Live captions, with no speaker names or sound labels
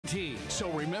guarantee. So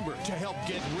remember, to help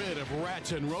get rid of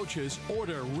rats and roaches,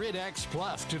 order Rid-X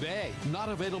Plus today. Not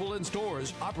available in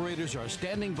stores. Operators are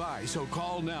standing by, so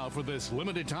call now for this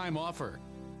limited time offer.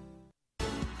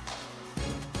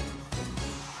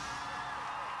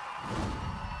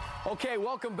 Okay,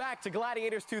 welcome back to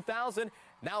Gladiators 2000.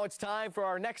 Now it's time for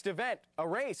our next event, a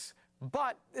race.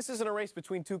 But this isn't a race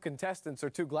between two contestants or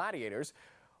two gladiators.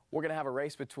 We're going to have a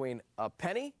race between a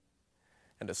penny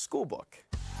and a school book.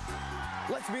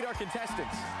 Let's meet our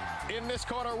contestants. In this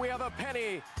corner, we have a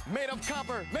penny made of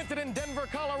copper, minted in Denver,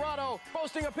 Colorado,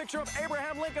 boasting a picture of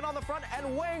Abraham Lincoln on the front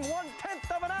and weighing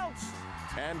 1/10 of an ounce.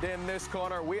 And in this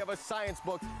corner, we have a science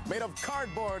book made of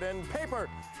cardboard and paper.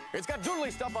 It's got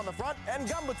doodly stuff on the front and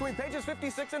gum between pages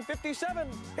 56 and 57.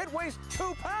 It weighs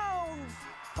 2 pounds.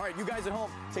 All right, you guys at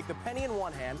home, take the penny in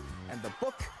one hand and the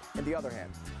book in the other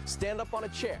hand. Stand up on a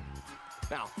chair.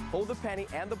 Now, hold the penny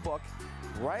and the book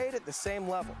right at the same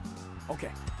level.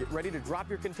 Okay, get ready to drop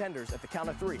your contenders at the count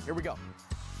of 3. Here we go.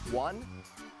 1,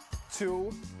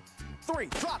 2, 3.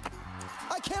 Drop.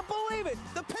 I can't believe it.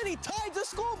 The penny tied the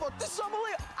school book. This is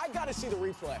unbelievable. I got to see the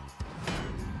replay.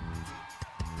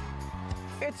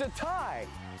 It's a tie.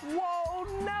 Whoa,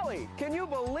 Nelly. Can you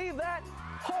believe that?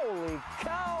 Holy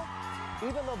cow.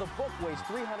 Even though the book weighs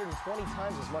 320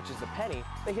 times as much as the penny,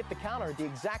 they hit the counter at the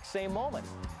exact same moment.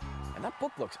 And that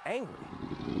book looks angry.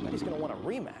 I bet he's going to want a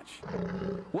rematch.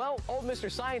 Well, old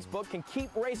Mr. Science Book can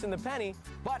keep racing the penny,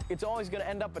 but it's always going to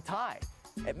end up a tie.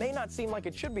 It may not seem like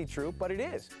it should be true, but it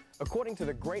is. According to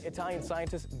the great Italian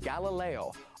scientist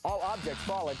Galileo, all objects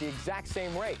fall at the exact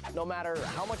same rate, no matter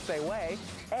how much they weigh,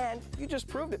 and you just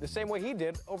proved it the same way he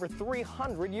did over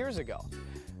 300 years ago.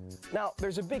 Now,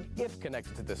 there's a big if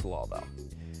connected to this law, though.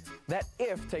 That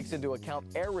if takes into account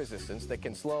air resistance that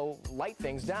can slow light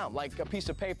things down, like a piece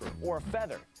of paper or a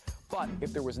feather. But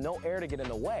if there was no air to get in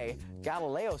the way,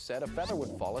 Galileo said a feather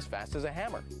would fall as fast as a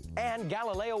hammer. And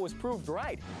Galileo was proved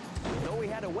right, though he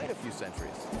had to wait a few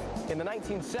centuries. In the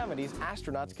 1970s,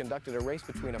 astronauts conducted a race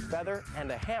between a feather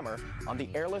and a hammer on the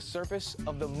airless surface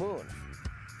of the moon.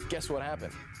 Guess what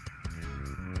happened?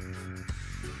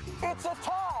 It's a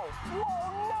tie!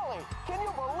 Whoa, Nelly! Can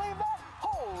you believe that?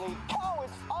 Holy cow,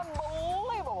 it's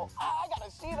unbelievable! I gotta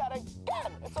see that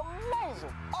again! It's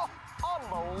amazing! Oh,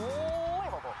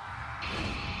 unbelievable!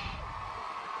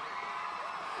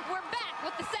 We're back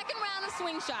with the second round of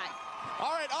swing shot.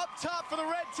 All right, up top for the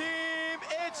red team,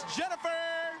 it's Jennifer.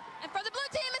 And for the blue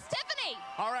team, it's Tiffany.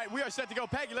 All right, we are set to go.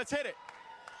 Peggy, let's hit it.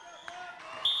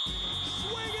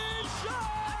 Swinging shot!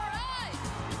 All right.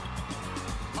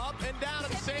 Up and down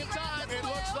at the same time. It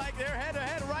looks like they're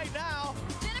head-to-head right now.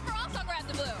 Jennifer also grabbed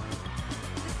the blue.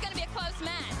 This is going to be a close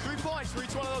match. 3 points for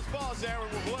each one of those balls there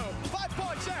with blue. 5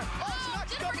 points there. Oh,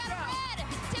 Jennifer got a red.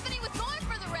 Tiffany was going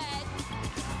for the red.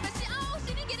 But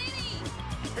she didn't get any.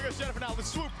 Here goes Jennifer now. The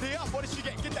swoop, the up. What did she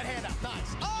get? Get that hand out.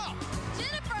 Nice. Oh!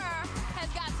 Jennifer has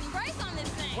got some grace on this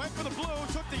thing. Went for the blue,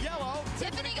 took the yellow.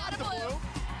 Tiffany got a the blue.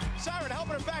 Siren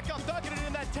helping her back up, dunking it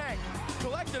in that tank.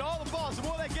 Collected all the balls. The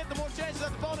more they get, the more chances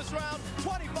at the bonus round.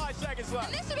 25 seconds left.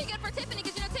 And this should be good for Tiffany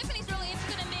because, you know, Tiffany's really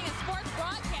interested in being a sports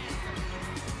broadcaster.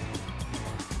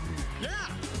 Yeah.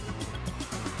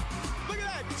 Look at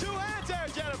that. 2 hands there,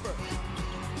 Jennifer.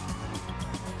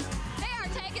 They are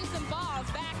taking some balls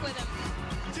back with them.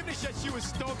 Tiffany said she was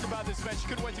stoked about this event. She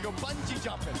couldn't wait to go bungee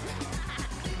jumping.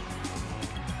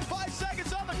 5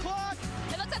 seconds on the clock.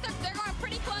 It looks like they're going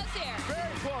pretty close here.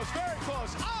 Very close, very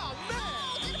close. Oh, man.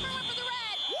 Oh, Jennifer went for the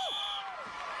red. Woo.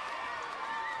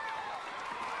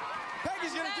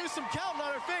 Peggy's going to do some counting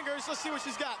on her fingers. Let's see what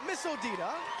she's got. Miss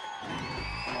Odita.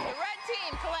 The red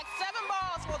team collects 7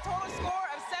 balls for a total score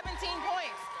of 17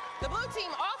 points. The blue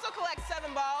team also collects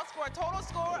 7 balls for a total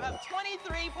score of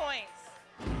 23 points.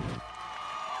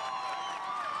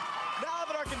 Now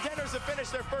that our contenders have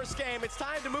finished their first game, it's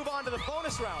time to move on to the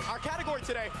bonus round. Our category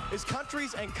today is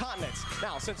countries and continents.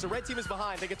 Now, since the red team is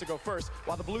behind, they get to go first,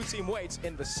 while the blue team waits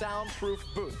in the soundproof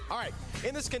booth. All right,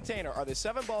 in this container are the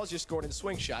 7 balls you scored in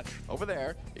swing shot. Over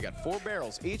there, you got 4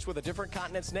 barrels, each with a different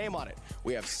continent's name on it.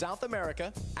 We have South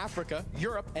America, Africa,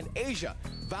 Europe, and Asia.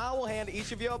 Val will hand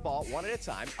each of you a ball, one at a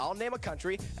time. I'll name a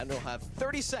country, and you'll have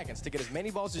 30 seconds to get as many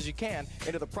balls as you can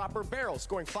into the proper barrel,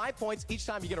 scoring 5 points each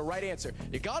time you get a right answer.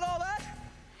 You got all that?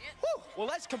 Woo! Well,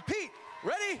 let's compete.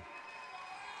 Ready?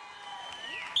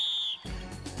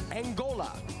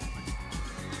 Angola.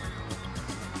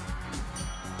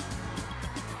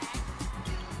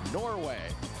 Norway.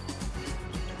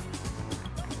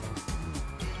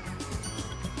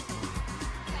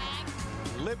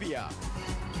 Libya.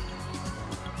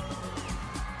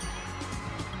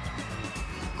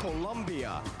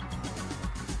 Colombia.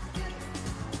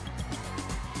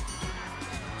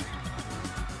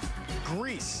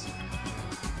 Greece.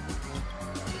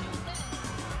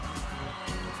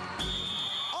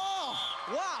 Oh,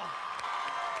 wow.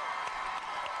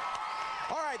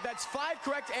 All right, that's 5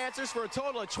 correct answers for a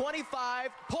total of 25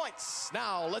 points.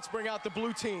 Now, let's bring out the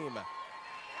blue team.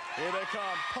 Here they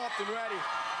come, pumped and ready.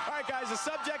 All right, guys, the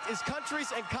subject is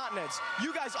countries and continents.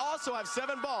 You guys also have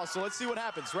 7 balls, so let's see what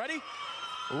happens. Ready?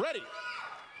 Ready.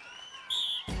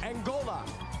 Angola.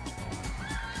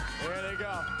 There they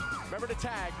go. Remember to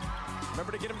tag.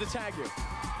 Remember to get them to tag you.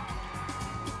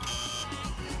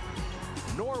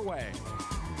 Norway.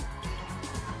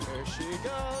 Here she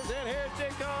goes, and here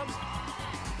she comes.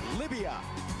 Libya.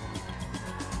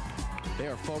 They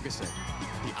are focusing.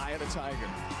 The eye of the tiger.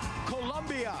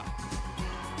 Colombia.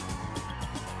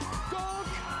 Gunk.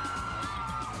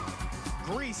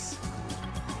 Greece.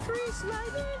 Greece,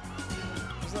 baby.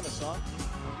 Isn't that a song?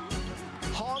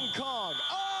 Hong Kong.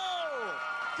 Oh!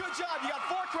 Good job. You got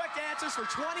 4 correct answers for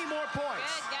 20 more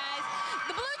points. Good, guys.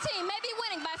 The blue team may be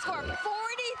winning by a score of 43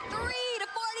 to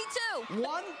 42.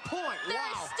 1 point. There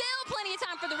Wow. is still plenty of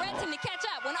time for the red team to catch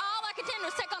up when all our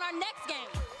contenders take on our next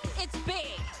game. It's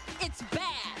big, it's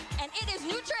bad, and it is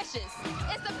nutritious.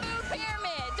 It's the food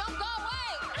pyramid. Don't go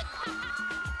away.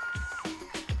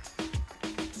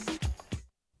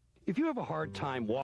 If you have a hard time walking